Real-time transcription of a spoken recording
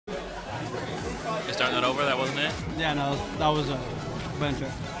starting that over? That wasn't it? Yeah, no, that was a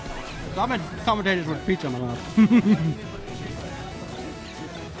venture. So I've been commentators with pizza in my mouth.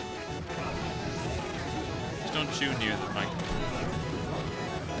 Just don't chew near the mic.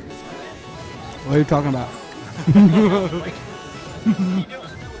 What are you talking about?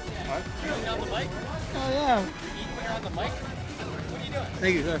 Oh, yeah. When you're on the mic? What are you doing?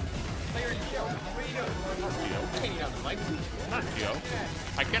 Thank you, sir. What are you doing? You can't eat on the mic. Not Gio.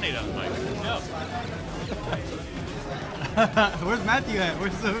 I can eat on the mic. No. Where's Matthew at?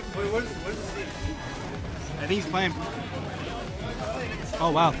 Where's the Seat? I think he's playing.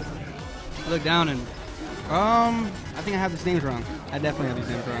 Oh, wow. I look down and... I think I have these names wrong. I definitely have these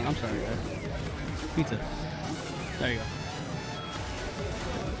names wrong. I'm sorry, guys. Pizza. There you go.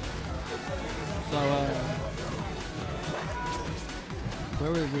 So,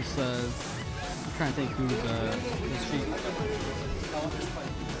 where was this, I'm trying to think who's, this Sheik.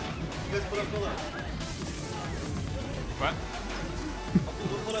 What?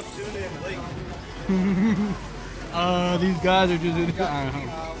 We'll put up Tuna and Blake. These guys are just, I don't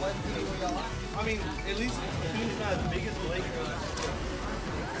know. I mean, at least Tuna's not as big as Blake.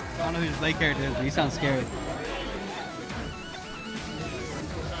 I don't know who this Blake character is, but he sounds scary.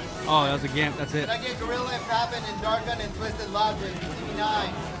 Oh, that was a gimp, that's it. Can I get Gorilla and Pappin and Dargun and Twisted Logic,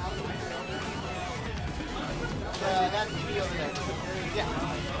 TV9? That TV over there. Yeah.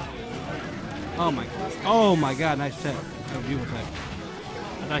 Oh my god, nice tech. That was a beautiful tech.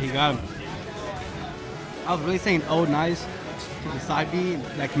 I thought he got him. I was really saying oh nice to the side B,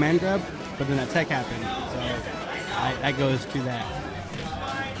 that command grab, but then that tech happened. So that goes to that.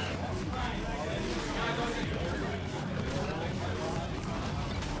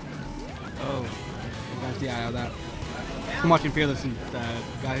 Oh, that's the eye of that. I'm watching Fearless and the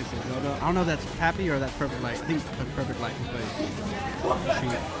guy who says, I don't know if that's Pappi or that's Perfect Light. I think that's Perfect Light. I'm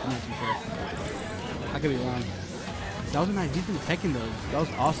not too sure. I could be wrong. That was a nice, he's been teching those. That was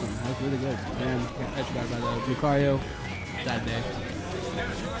awesome. That was really good. Man, got edged by the Lucario that day.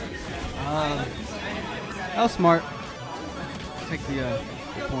 That was smart. Take the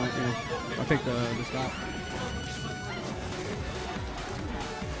point, you know. I'll take the stop.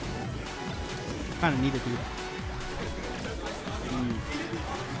 Kind of needed to.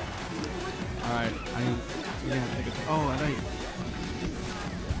 Alright, yeah, take it. Oh, I know.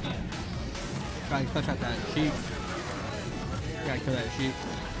 Gotta clutch out that Sheik. Gotta kill that Sheik.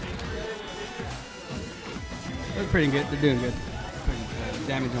 They're pretty good. They're doing good. Pretty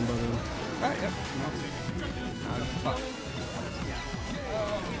damage on both of them. Alright, yep. Fuck.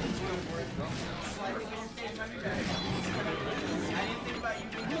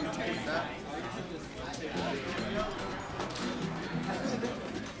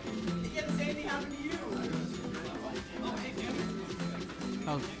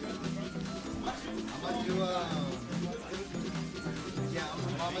 Oh. I'm gonna do yeah,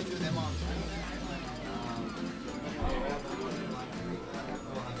 I'm gonna do them on.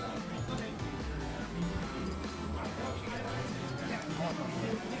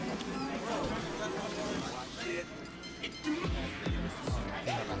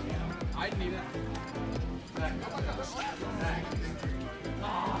 I need it.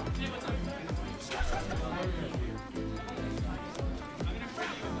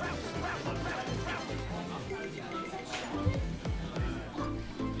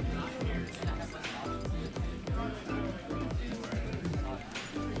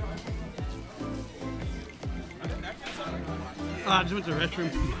 I just went to the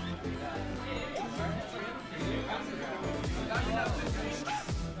restroom.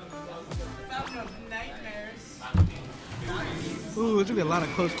 Ooh, there's gonna be a lot of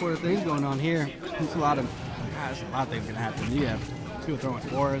close quarter things going on here. There's a lot of things gonna happen. You have people throwing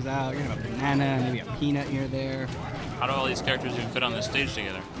fours out. You're gonna have a banana, maybe a peanut here or there. How do all these characters even fit on this stage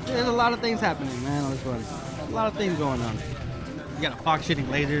together? There's a lot of things happening, man, on this one. A lot of things going on. You got a fox shooting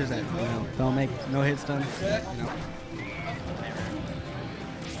lasers that, you know, don't make no hit stuns. You know.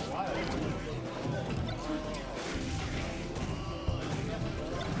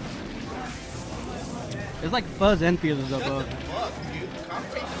 It's like Fuzz and Fearless up above. Fuck, dude.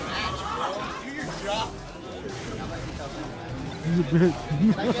 Commentate the match, bro. Do your job.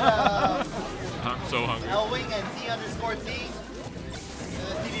 Can I get I'm so hungry. L-Wing and T_T?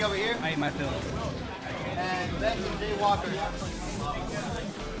 TV over here. I ate my fill. And then Jay Walker.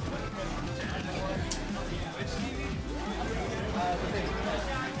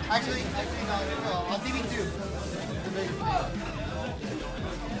 Actually, no, on TV2.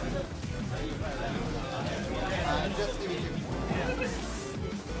 Just TV2.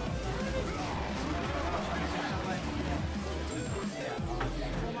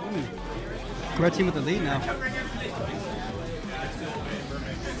 Red team with the lead now.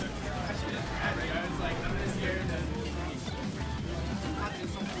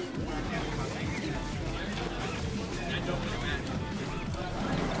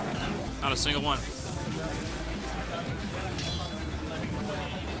 Not a single one.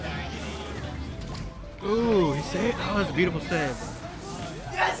 Ooh, he saved. That was a beautiful save.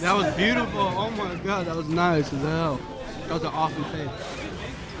 That was beautiful. Oh my god, that was nice as hell. That was an awesome save.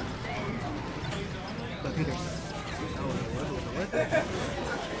 I think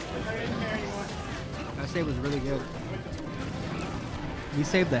that save was really good. He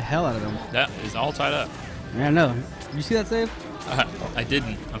saved the hell out of them. That is all tied up. Yeah, I know. You see that save? I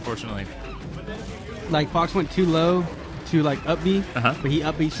didn't, unfortunately. Like Fox went too low to like up B, Uh-huh. but he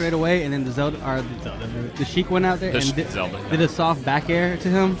up B straight away, and then the Sheik went out there and did a soft back air to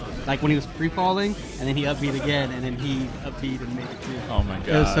him, like when he was free falling, and then he up B'd again, and then he up B'd and made it too. Oh my god.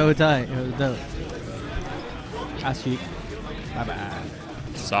 It was so tight. It was dope. That's Sheik. Bye bye.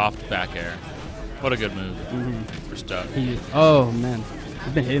 Soft back air. What a good move for stuff. Oh man,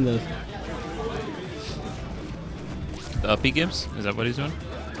 he's been hitting those. The up B gives? Is that what he's doing?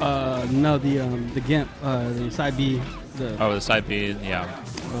 No, the Gimp, the side B, Oh, the side B, yeah.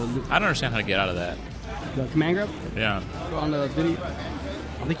 I don't understand how to get out of that. the command grab Yeah. on the Diddy.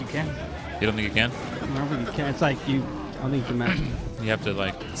 I don't think you can. You don't think you can? I don't think you can. It's like you. I don't think you can match. You have to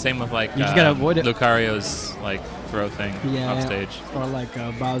like, same with like You just gotta avoid it. Lucario's like throw thing Yeah. off stage. Or like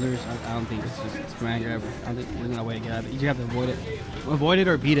Bowser's. I don't think it's command grab. I don't think there's no way to get out of it. You just have to avoid it. Avoid it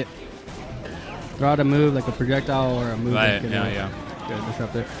or beat it. Throw out a move like a projectile or a move. Right, that yeah. can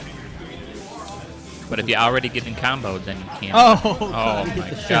disrupt it. But if you're already getting comboed, then you can't. Oh, Oh he hit my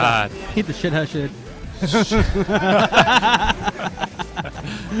the shit god. Hit the shit out of shit.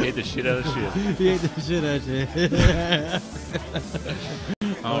 Hate the shit out of shit. He ate the shit out of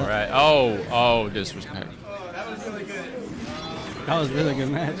shit. All right. Oh, disrespect. That was really good. That was a really good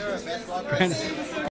match.